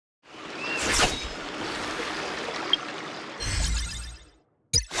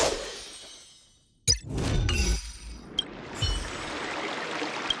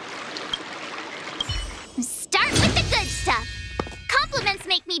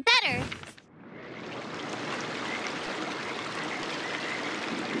be better.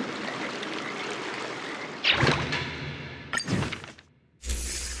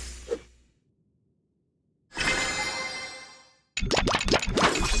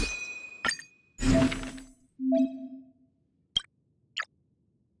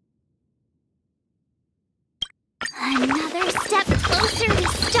 Another step closer to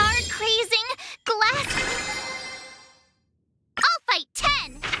star-crazing glass. I'll fight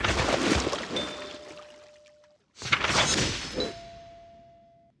 10!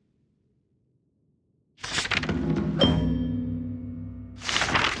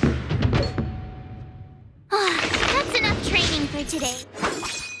 That's enough training for today.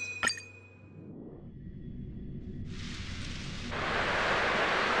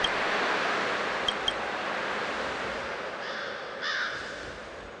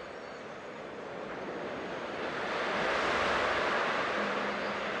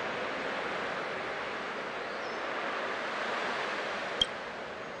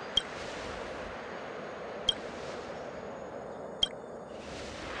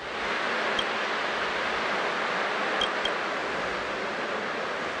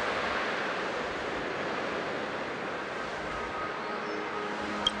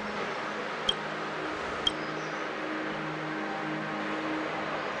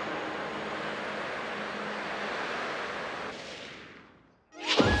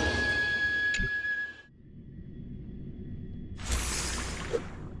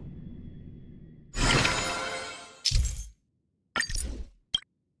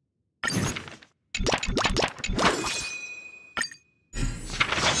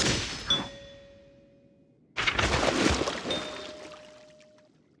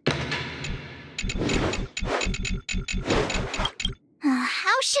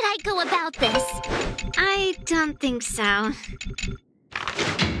 How should I go about this? I don't think so.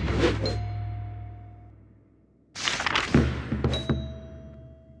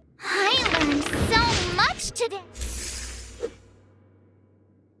 I learned so much today.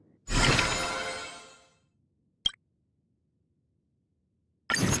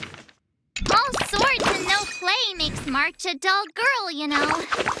 All swords and no play makes March a dull girl, you know.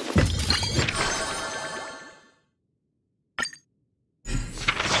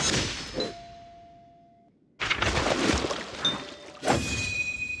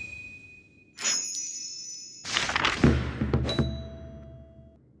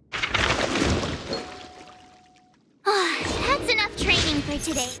 That's enough training for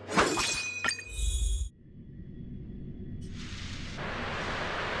today.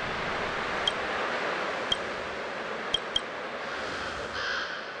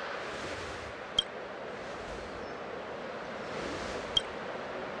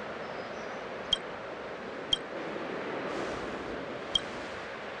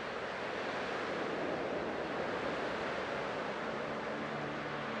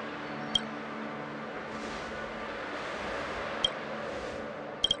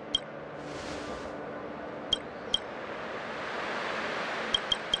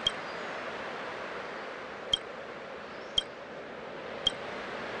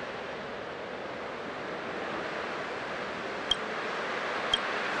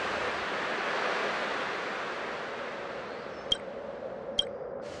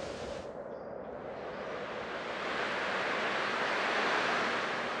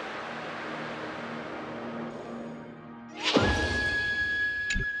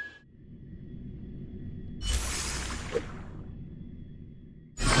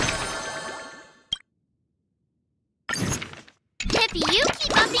 If you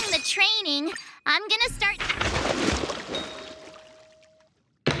keep upping the training, I'm gonna start...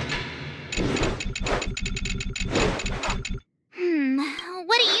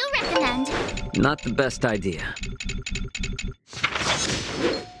 What do you recommend? Not the best idea.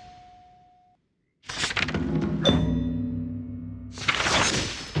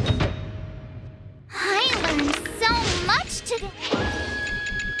 I learned so much today.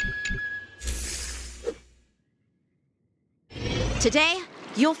 Today,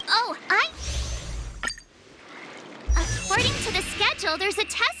 you'll... Oh, According to the schedule, there's a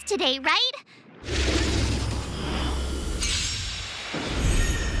test today, right?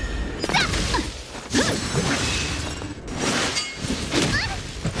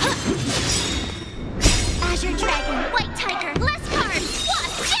 Azure Dragon, White Tiger, last card,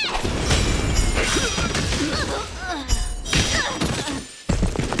 Wasp, yes!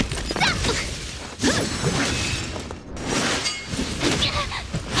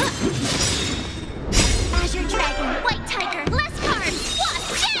 Azure Dragon, White Tiger, last card,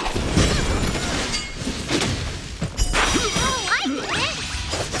 Wasp, yes!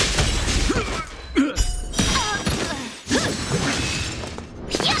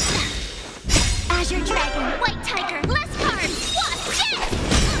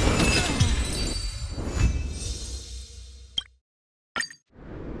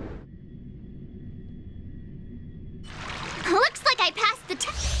 the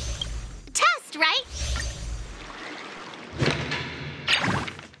test, right?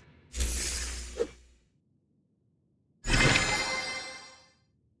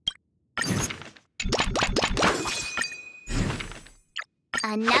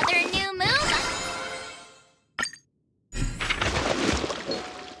 Another new move.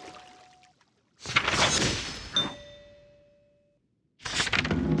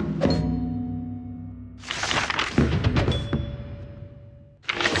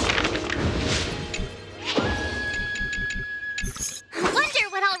 Wonder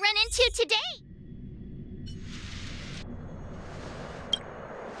what I'll run into today.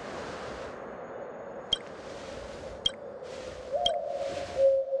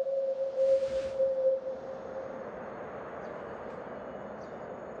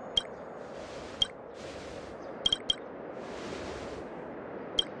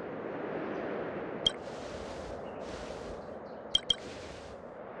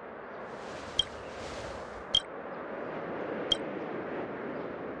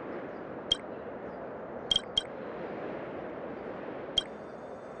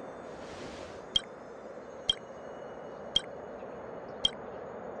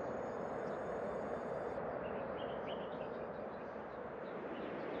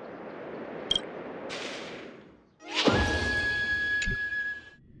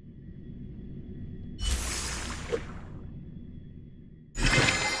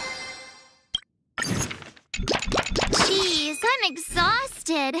 Jeez, I'm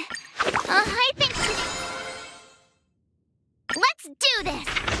exhausted. I think... Let's do this!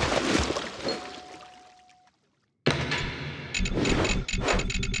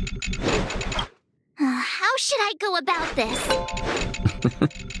 How should I go about this?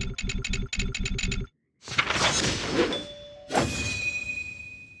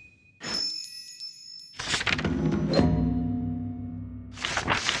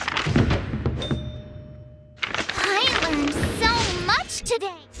 I learned so much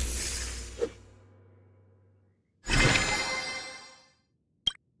today.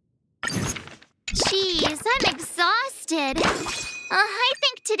 Jeez, I'm exhausted. I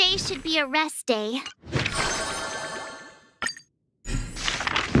think today should be a rest day.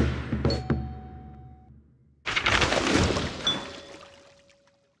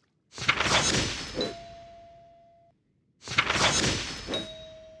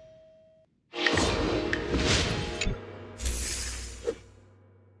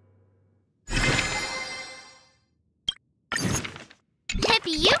 If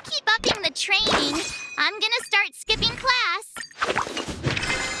you keep upping the training, I'm gonna start skipping class.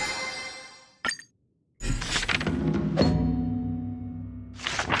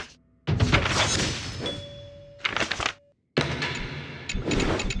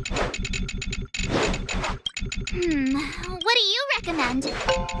 What do you recommend?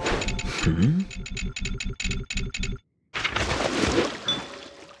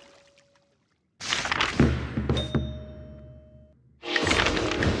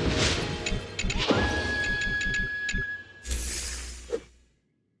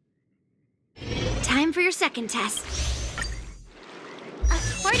 Time for your second test.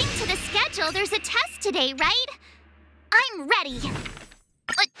 According to the schedule, there's a test today, right? I'm ready.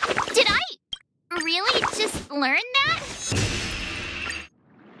 Did I really just learn that?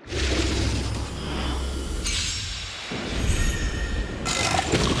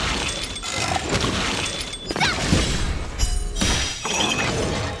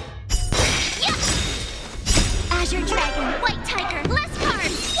 Azure Dragon, White Tiger, less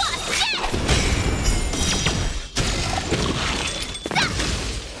card, what's this?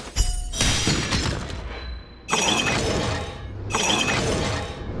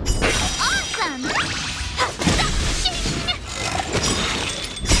 Awesome!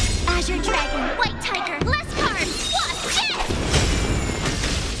 Azure Dragon, White Tiger, less card, what's this?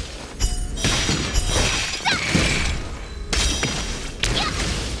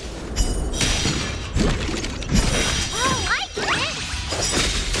 Oh, I get it!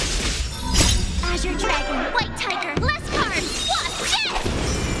 Azure Dragon, White Tiger, less card, what's this?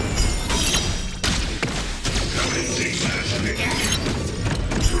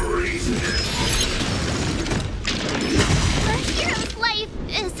 A hero's life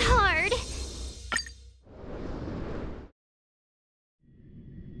is hard.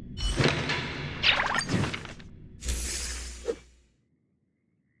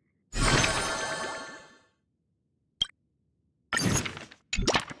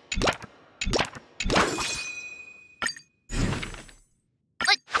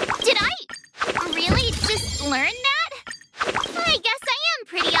 Did I really just learn that? I guess I am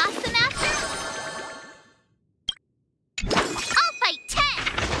pretty awesome after all. I'll fight 10!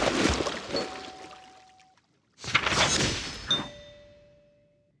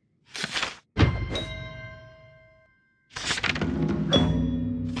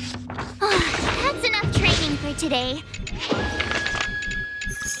 today.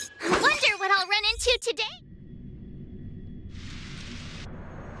 Wonder what I'll run into today.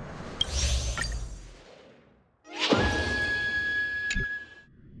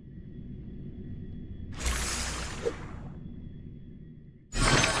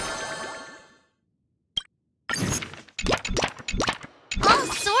 All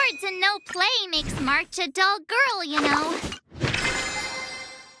swords and no play makes March a dull girl, you know.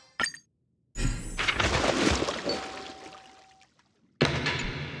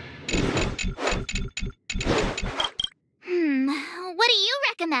 What do you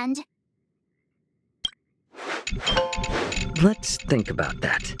recommend? Let's think about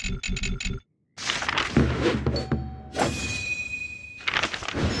that.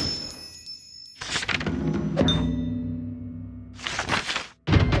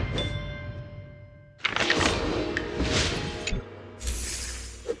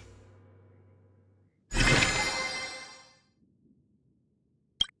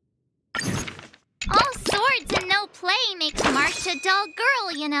 All swords and no play makes March a dull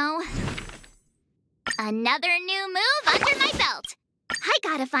girl, you know. Another new move under my belt. I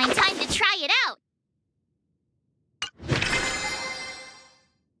gotta find time to try it out.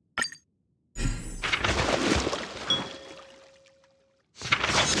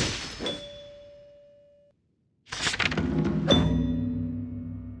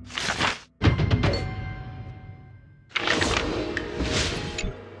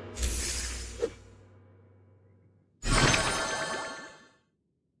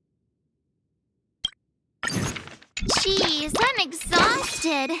 Jeez, I'm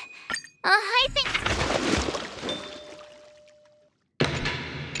exhausted. I think...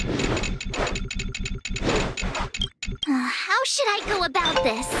 how should I go about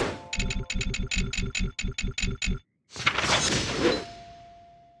this?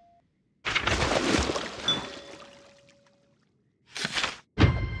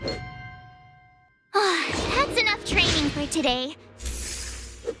 That's enough training for today.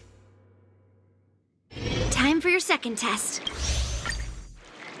 Time for your second test.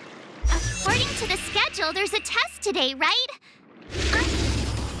 According to the schedule, there's a test today, right?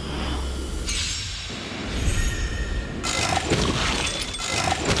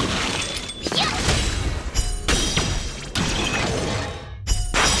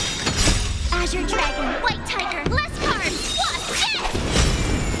 Azure Dragon, White Tiger, last card! What's this?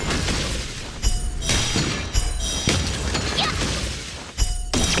 Yeah!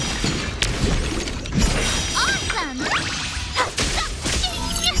 Awesome!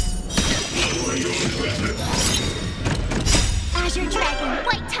 Azure Dragon,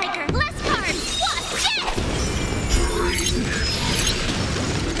 White Tiger, last card!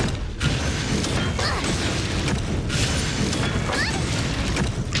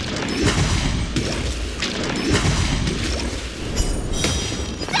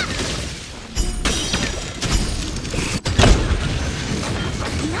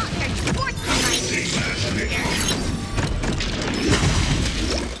 What's not very sportsmanlike.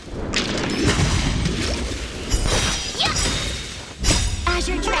 Yeah!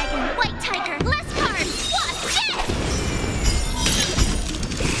 Azure Dragon, White Tiger, last card! What's this?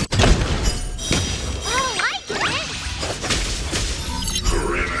 Oh, I get it!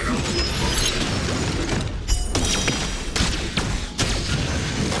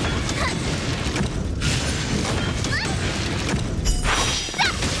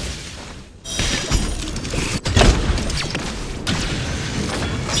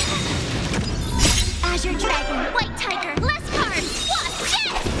 Azure Dragon, White Tiger, last card! What's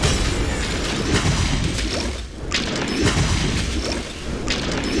this?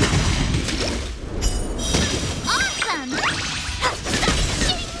 Awesome!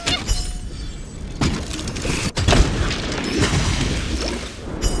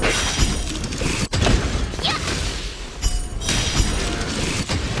 Yeah!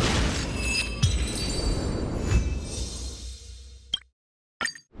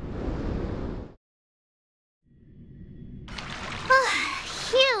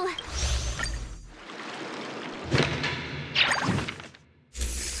 Phew!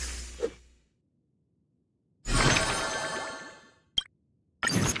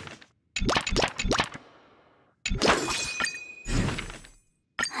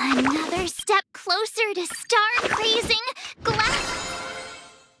 Another step closer to star-crazing glass.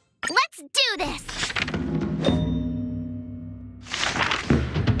 Let's do this!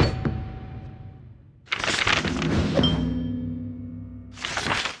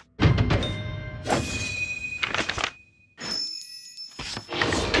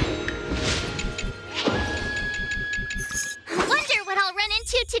 Wonder what I'll run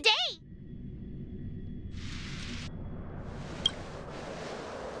into today.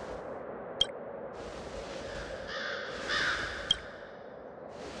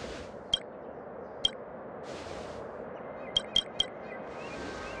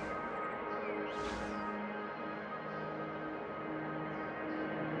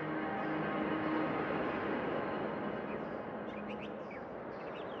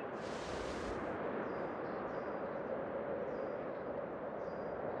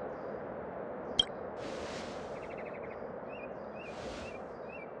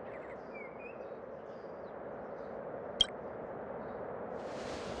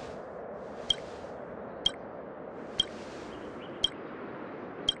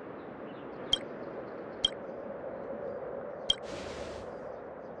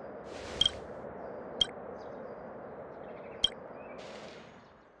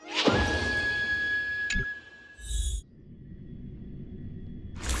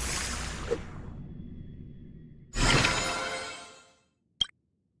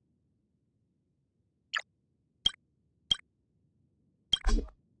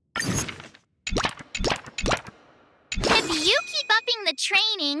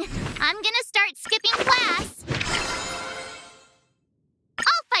 training. I'm gonna start skipping class.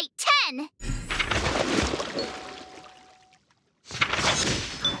 I'll fight 10.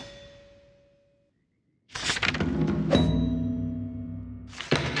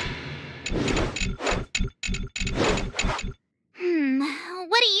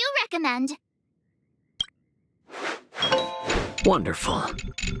 What do you recommend? Wonderful.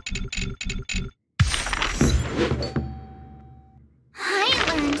 I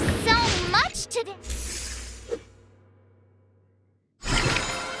learned so much today.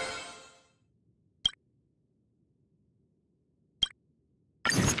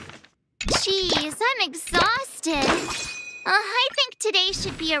 Jeez, I'm exhausted. I think today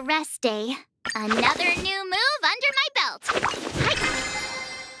should be a rest day. Another new move under my belt.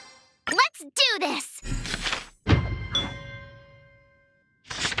 Let's do this!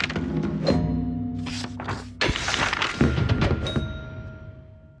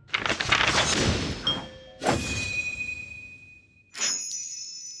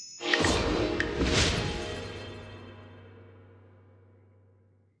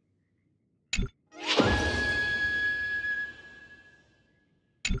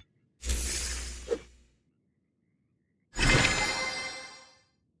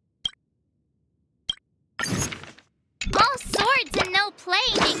 All swords and no play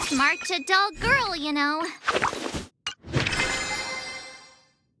makes March a dull girl, you know.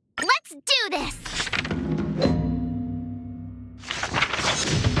 Let's do this!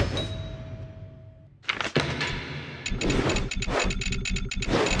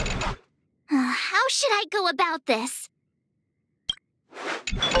 How should I go about this?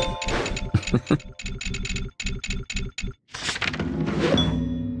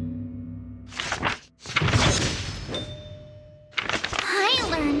 I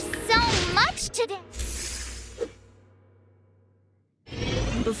learned so much today.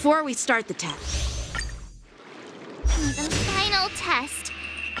 Before we start the test, The final test.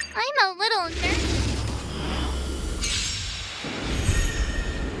 I'm a little nervous.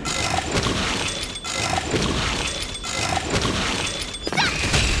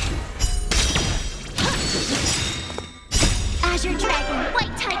 Azure Dragon,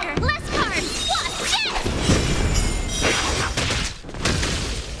 White Tiger, last card, Wasp, yes!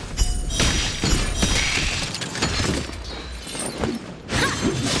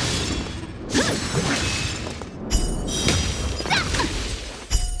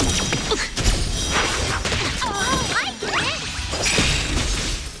 Oh, I get it!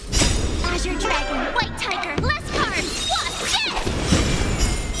 Azure Dragon, White Tiger, last card, Wasp, yes!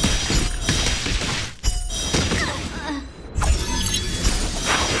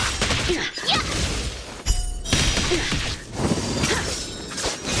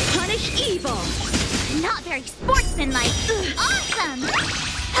 punish evil. Not very sportsmanlike. Awesome!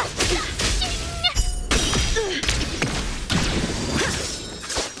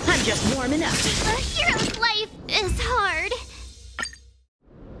 I'm just warming up. A hero's life is hard.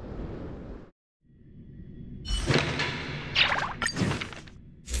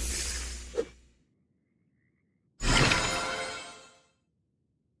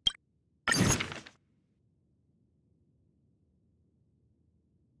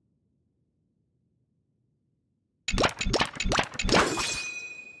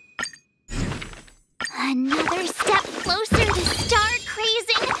 Another step closer to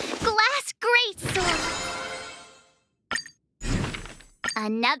star-crazing glass greatsword.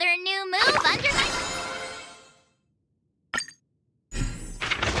 Another new move under my...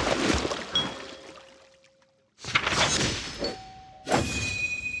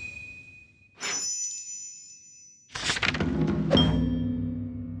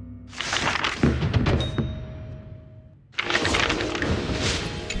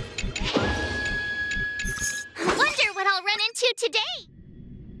 Wonder what I'll run into today.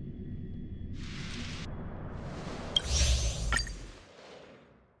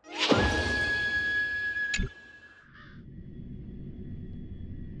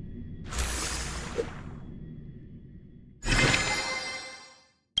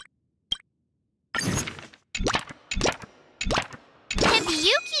 If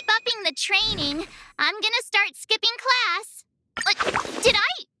you keep upping the training, I'm gonna start skipping class. Did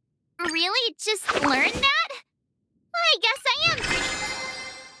I really just learn that? I guess I am pretty.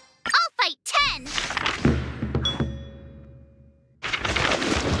 I'll fight 10.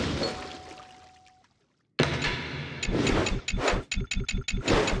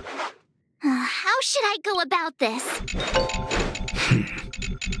 How should I go about this?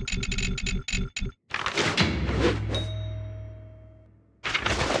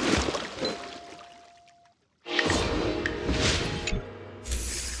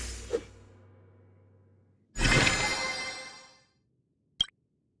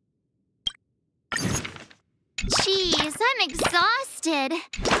 I'm exhausted.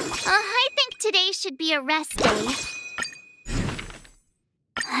 I think today should be a rest day.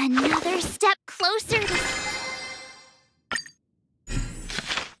 Another step closer to...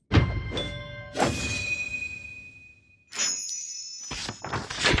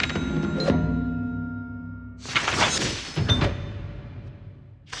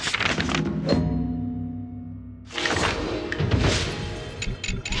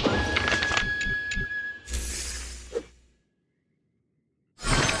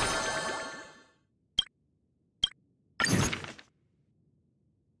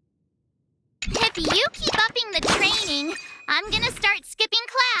 If you keep upping the training, I'm gonna start skipping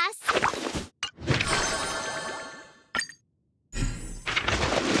class.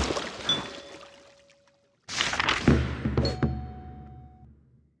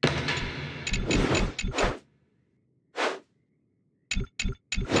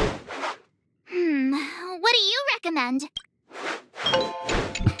 What do you recommend?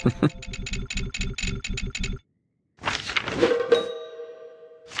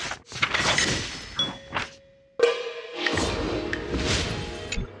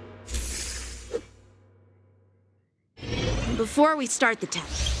 Before we start the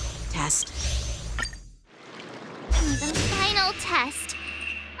test. The final test.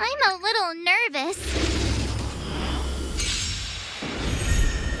 I'm a little nervous.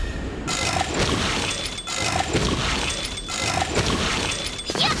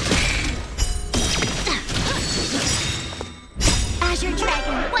 Azure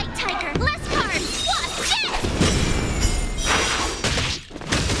Dragon, White Tiger, less carbs. Watch this!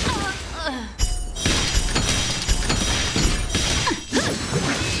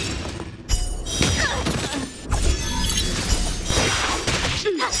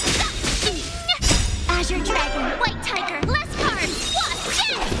 Azure Dragon, White Tiger, less carbs. Watch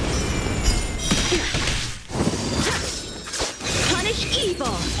this! Punish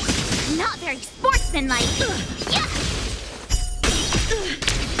evil! Not very sportsmanlike. Yeah!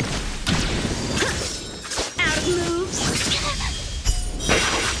 Out of moves!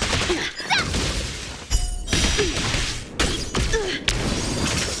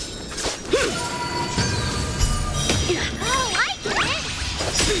 Oh, I get it!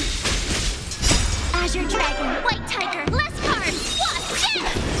 Azure Dragon, White Tiger, less carbs. Watch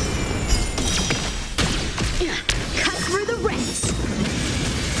this! Cut through the ranks!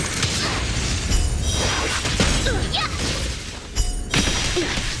 Yeah!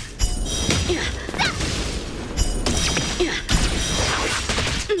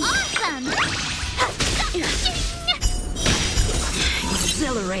 Awesome!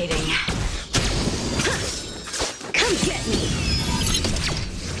 Exhilarating. Come get me!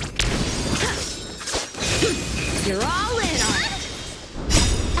 You're all in on it!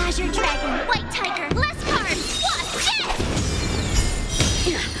 Azure Dragon, White Tiger, less carbs. Watch this!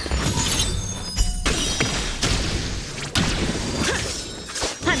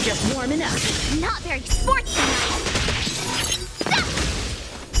 I'm just warming up. Not very sportsmanlike.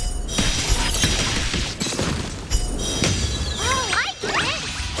 Oh, I get it!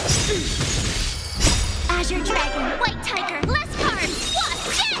 Azure Dragon, White Tiger, less carbs. Watch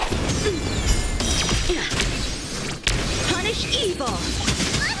this! Punish evil!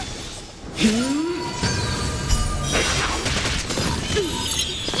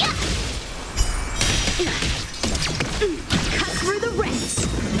 Cut through the ranks!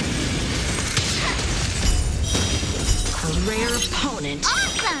 A rare opponent.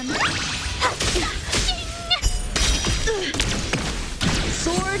 Awesome!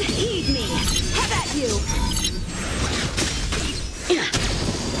 Sword, heed me! Have at you!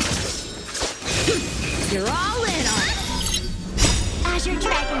 You're all in on it! Azure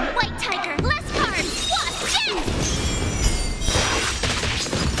Dragon, White Tiger, less carbs. Watch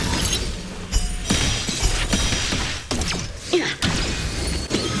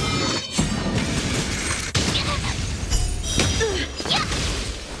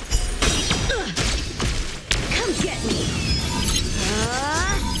Come get me!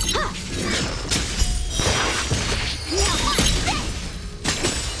 Now watch this!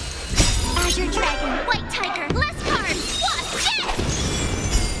 Azure Dragon, White Tiger, less carbs. Watch this!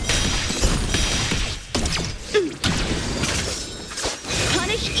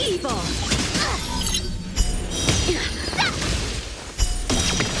 Punish evil!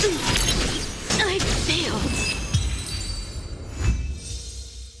 I failed!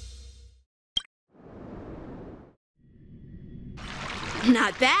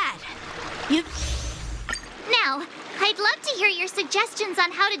 Not bad. You... Now, I'd love to hear your suggestions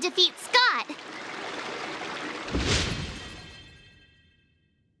on how to defeat Scott.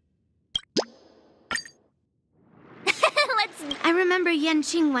 remember Yan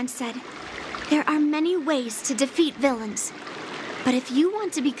Qing once said, there are many ways to defeat villains. But if you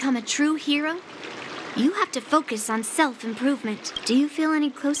want to become a true hero, you have to focus on self-improvement. Do you feel any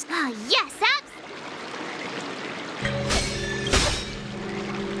close? Yes,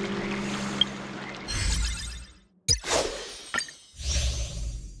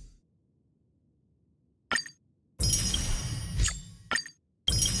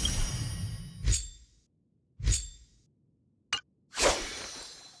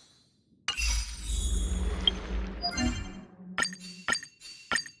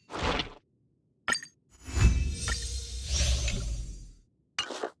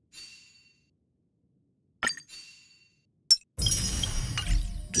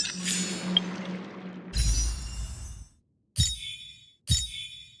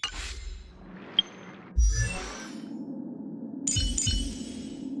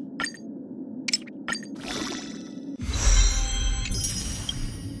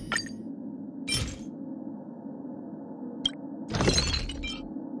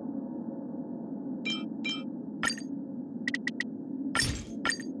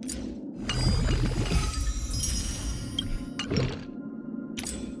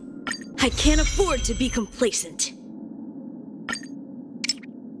 I can't afford to be complacent.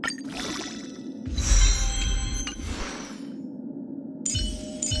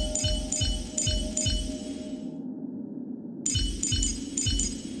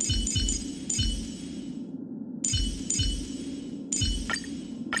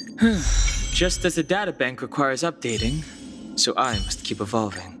 Just as the databank requires updating, so I must keep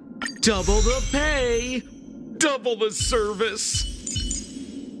evolving. Double the pay! Double the service!